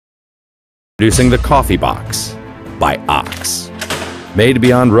Producing the coffee box by Ox. Made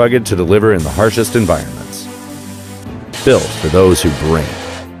beyond rugged to deliver in the harshest environments. Built for those who bring.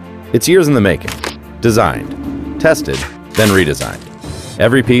 It's years in the making. Designed, tested, then redesigned.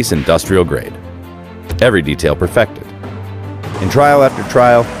 Every piece industrial grade. Every detail perfected. In trial after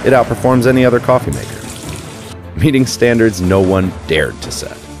trial, it outperforms any other coffee maker. Meeting standards no one dared to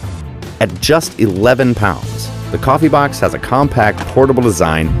set. At just 11 pounds, the coffee box has a compact, portable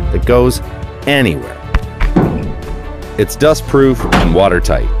design that goes anywhere. It's dust-proof and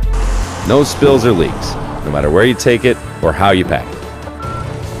watertight. No spills or leaks, no matter where you take it or how you pack it.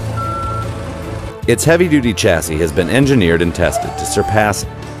 Its heavy-duty chassis has been engineered and tested to surpass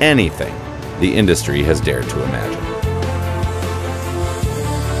anything the industry has dared to imagine.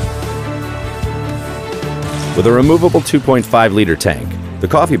 With a removable 2.5-liter tank, the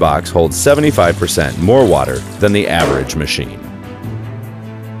coffee box holds 75% more water than the average machine.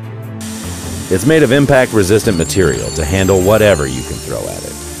 It's made of impact-resistant material to handle whatever you can throw at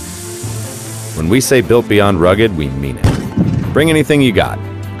it. When we say built beyond rugged, we mean it. Bring anything you got.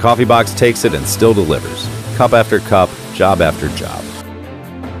 Coffee box takes it and still delivers. Cup after cup, job after job.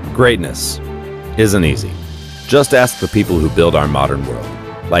 Greatness isn't easy. Just ask the people who build our modern world.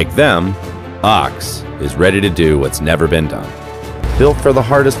 Like them, Ox is ready to do what's never been done. Built for the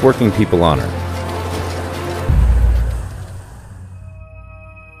hardest working people on Earth.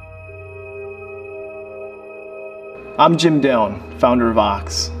 I'm Jim Down, founder of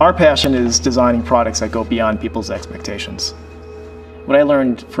Ox. Our passion is designing products that go beyond people's expectations. What I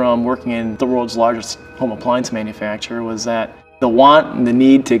learned from working in the world's largest home appliance manufacturer was that the want and the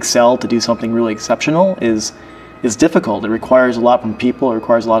need to excel, to do something really exceptional is difficult. It requires a lot from people, it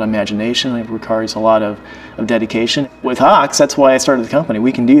requires a lot of imagination, it requires a lot of dedication. With Ox, that's why I started the company.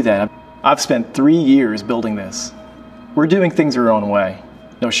 We can do that. I've spent 3 years building this. We're doing things our own way.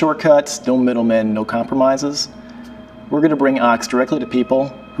 No shortcuts, no middlemen, no compromises. We're going to bring Ox directly to people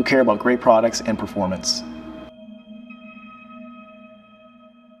who care about great products and performance.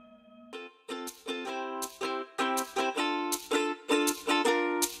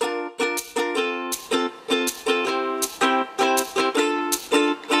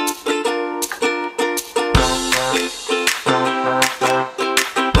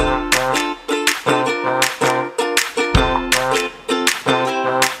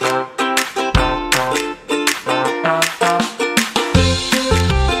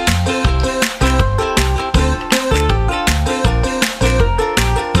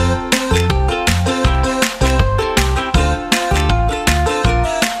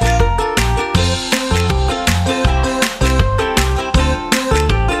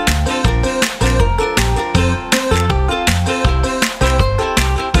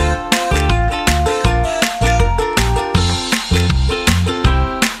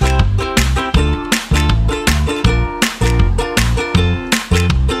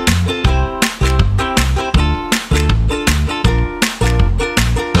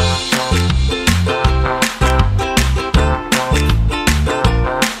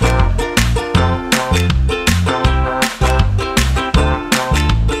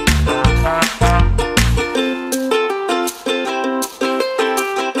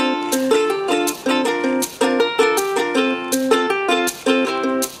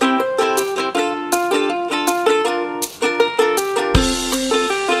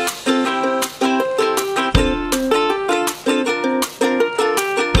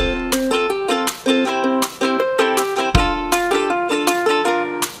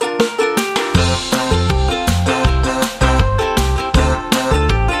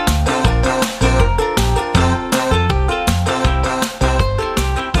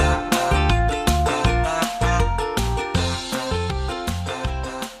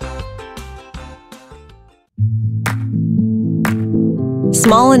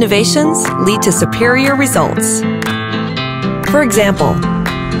 Small innovations lead to superior results. For example,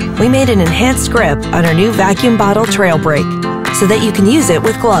 we made an enhanced grip on our new vacuum bottle trail brake so that you can use it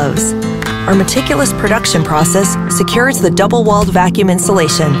with gloves. Our meticulous production process secures the double-walled vacuum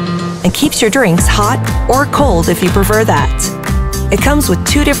insulation and keeps your drinks hot or cold if you prefer that. It comes with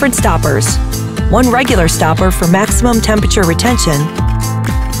 2 different stoppers, one regular stopper for maximum temperature retention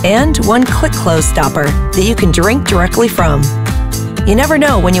and one click-close stopper that you can drink directly from. You never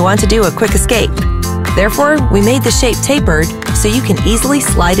know when you want to do a quick escape. Therefore, we made the shape tapered so you can easily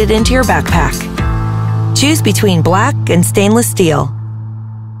slide it into your backpack. Choose between black and stainless steel.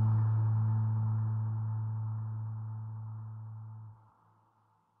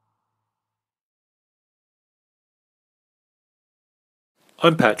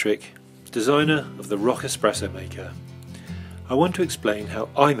 I'm Patrick, designer of the Rock Espresso Maker. I want to explain how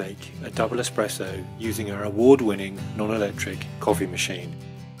I make a double espresso using our award-winning non-electric coffee machine.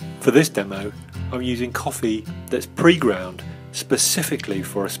 For this demo, I'm using coffee that's pre-ground specifically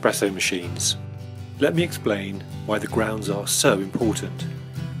for espresso machines. Let me explain why the grounds are so important.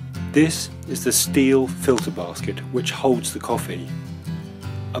 This is the steel filter basket which holds the coffee.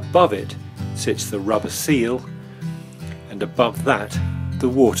 Above it sits the rubber seal, and above that the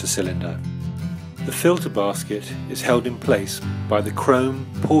water cylinder. The filter basket is held in place by the chrome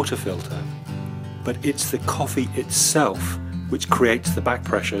portafilter, but it's the coffee itself which creates the back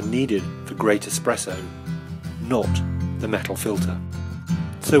pressure needed for great espresso, not the metal filter.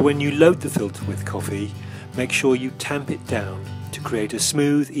 So when you load the filter with coffee, make sure you tamp it down to create a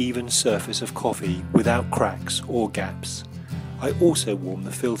smooth, even surface of coffee without cracks or gaps. I also warm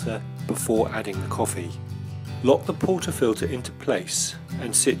the filter before adding the coffee. Lock the portafilter into place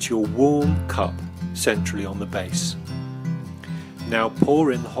and sit your warm cup centrally on the base. Now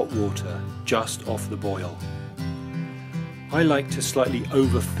pour in the hot water just off the boil. I like to slightly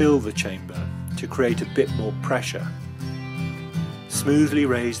overfill the chamber to create a bit more pressure. Smoothly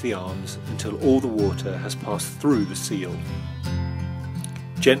raise the arms until all the water has passed through the seal.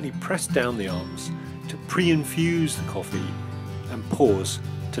 Gently press down the arms to pre-infuse the coffee and pause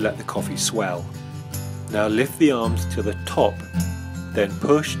to let the coffee swell. Now lift the arms to the top, then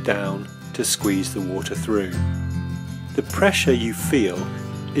push down to squeeze the water through. The pressure you feel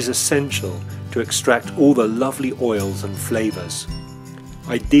is essential to extract all the lovely oils and flavours.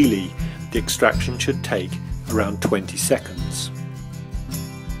 Ideally, the extraction should take around 20 seconds.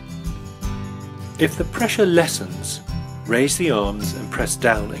 If the pressure lessens, raise the arms and press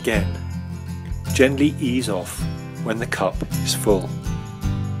down again. Gently ease off when the cup is full.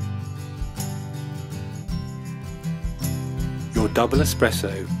 Your double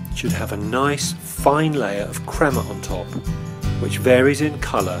espresso should have a nice fine layer of crema on top, which varies in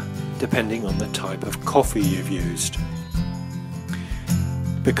colour depending on the type of coffee you've used.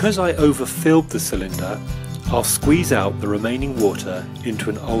 Because I overfilled the cylinder, I'll squeeze out the remaining water into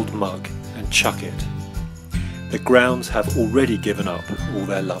an old mug and chuck it. The grounds have already given up all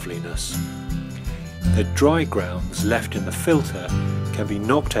their loveliness. The dry grounds left in the filter can be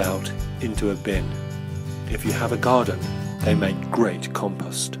knocked out into a bin. If you have a garden, they make great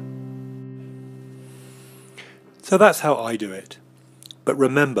compost. So that's how I do it. But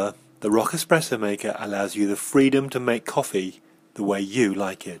remember, the Rock Espresso Maker allows you the freedom to make coffee the way you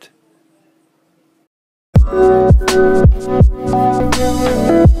like it.